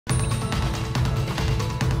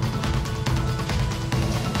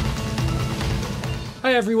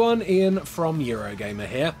Hey everyone, Ian from Eurogamer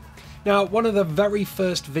here. Now, one of the very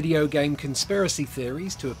first video game conspiracy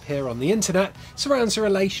theories to appear on the internet surrounds the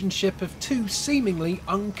relationship of two seemingly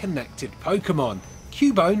unconnected Pokémon,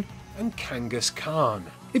 Cubone and Kangaskhan.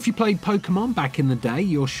 If you played Pokémon back in the day,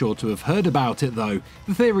 you're sure to have heard about it though.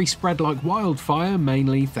 The theory spread like wildfire,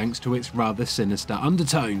 mainly thanks to its rather sinister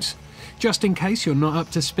undertones. Just in case you're not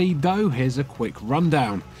up to speed though, here's a quick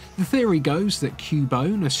rundown. The theory goes that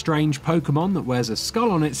Cubone, a strange Pokémon that wears a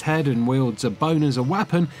skull on its head and wields a bone as a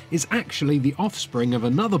weapon, is actually the offspring of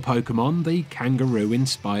another Pokémon, the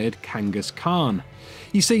kangaroo-inspired Kangaskhan.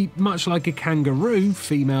 You see, much like a kangaroo,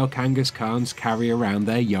 female Kangaskhans carry around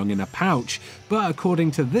their young in a pouch, but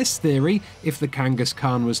according to this theory, if the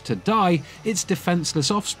Kangaskhan was to die, its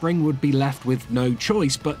defenseless offspring would be left with no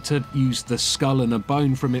choice but to use the skull and a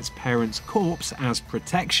bone from its parent's corpse as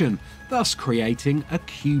protection, thus creating a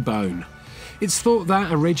Cubone. It's thought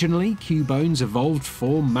that originally Cubone's evolved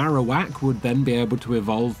form Marowak would then be able to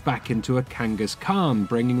evolve back into a Kangaskhan,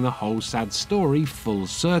 bringing the whole sad story full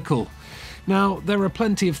circle. Now, there are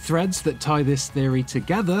plenty of threads that tie this theory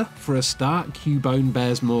together. For a start, Cubone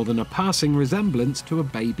bears more than a passing resemblance to a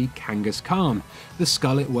baby Kangaskhan. The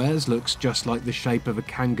skull it wears looks just like the shape of a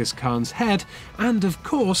Kangaskhan's head, and of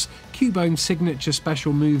course, Cubone's signature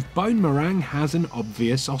special move Bonemerang has an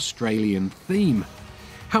obvious Australian theme.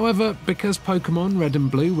 However, because Pokémon Red and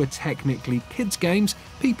Blue were technically kids' games,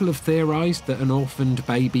 people have theorised that an orphaned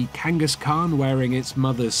baby Kangaskhan wearing its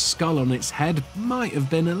mother's skull on its head might have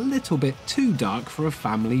been a little bit too dark for a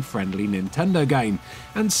family-friendly Nintendo game,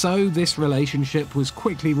 and so this relationship was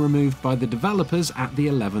quickly removed by the developers at the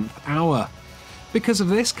 11th hour. Because of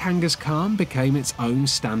this, Kangaskhan became its own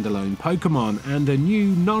standalone Pokémon, and a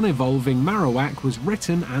new, non-evolving Marowak was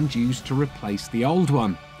written and used to replace the old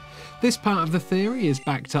one. This part of the theory is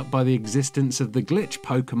backed up by the existence of the glitch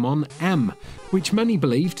Pokémon M, which many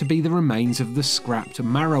believe to be the remains of the scrapped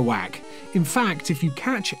Marowak. In fact, if you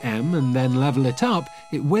catch M and then level it up,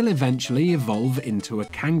 it will eventually evolve into a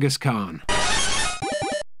Kangaskhan.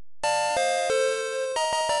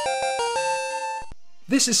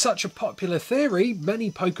 This is such a popular theory, many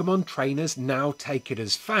Pokémon trainers now take it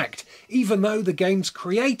as fact, even though the game's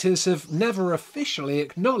creators have never officially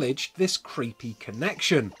acknowledged this creepy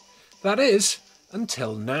connection. That is,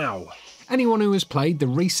 until now. Anyone who has played the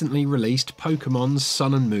recently released Pokémon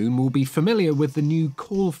Sun and Moon will be familiar with the new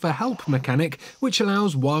Call for Help mechanic, which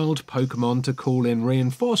allows wild Pokémon to call in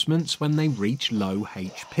reinforcements when they reach low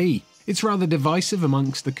HP. It's rather divisive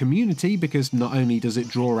amongst the community because not only does it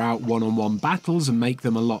draw out one-on-one battles and make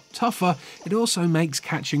them a lot tougher, it also makes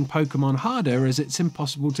catching Pokémon harder as it's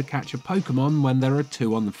impossible to catch a Pokémon when there are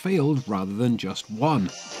two on the field rather than just one.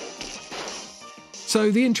 So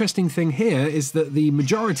the interesting thing here is that the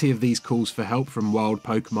majority of these calls for help from wild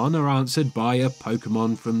Pokémon are answered by a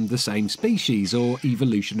Pokémon from the same species or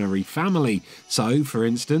evolutionary family. So, for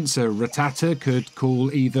instance, a Rattata could call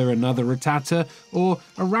either another Rattata or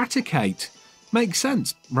Eradicate. Makes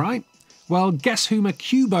sense, right? Well, guess whom a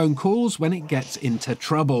Cubone calls when it gets into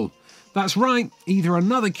trouble? That's right, either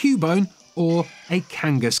another Cubone or a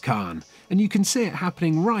Kangaskhan. And you can see it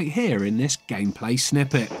happening right here in this gameplay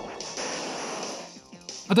snippet.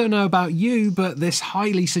 I don't know about you, but this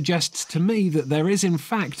highly suggests to me that there is in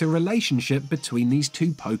fact a relationship between these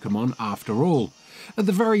two Pokémon after all. At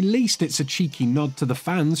the very least, it's a cheeky nod to the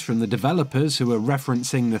fans from the developers who are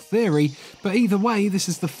referencing the theory, but either way, this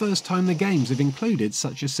is the first time the games have included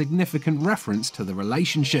such a significant reference to the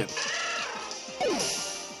relationship.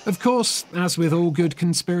 Of course, as with all good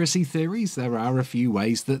conspiracy theories, there are a few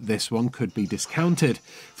ways that this one could be discounted.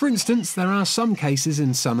 For instance, there are some cases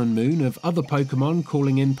in Sun and Moon of other Pokémon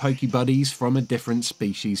calling in Pokébuddies from a different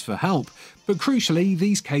species for help, but crucially,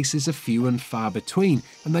 these cases are few and far between,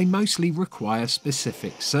 and they mostly require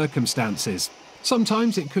specific circumstances.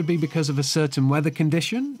 Sometimes it could be because of a certain weather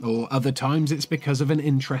condition, or other times it's because of an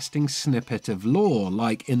interesting snippet of lore,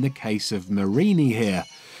 like in the case of Mareanie here.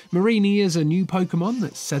 Mareanie is a new Pokémon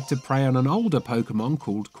that's said to prey on an older Pokémon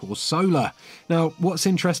called Corsola. Now, what's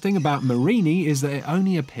interesting about Mareanie is that it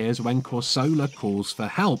only appears when Corsola calls for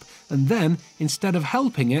help, and then, instead of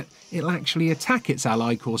helping it, it'll actually attack its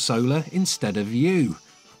ally Corsola instead of you.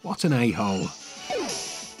 What an a-hole.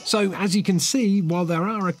 So, as you can see, while there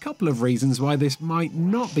are a couple of reasons why this might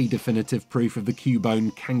not be definitive proof of the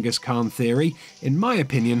Cubone Kangaskhan theory, in my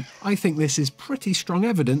opinion, I think this is pretty strong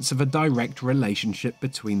evidence of a direct relationship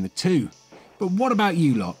between the two. But what about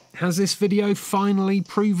you lot? Has this video finally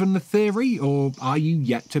proven the theory, or are you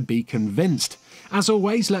yet to be convinced? As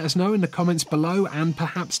always, let us know in the comments below, and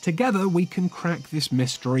perhaps together we can crack this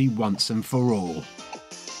mystery once and for all.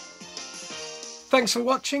 Thanks Thanks for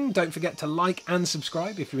watching, don't forget to like and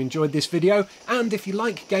subscribe if you enjoyed this video, and if you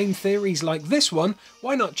like game theories like this one,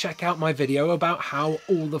 why not check out my video about how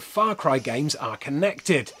all the Far Cry games are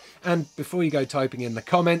connected. And before you go typing in the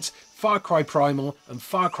comments, Far Cry Primal and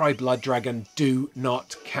Far Cry Blood Dragon do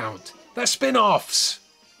not count. They're spin-offs!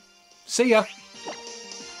 See ya!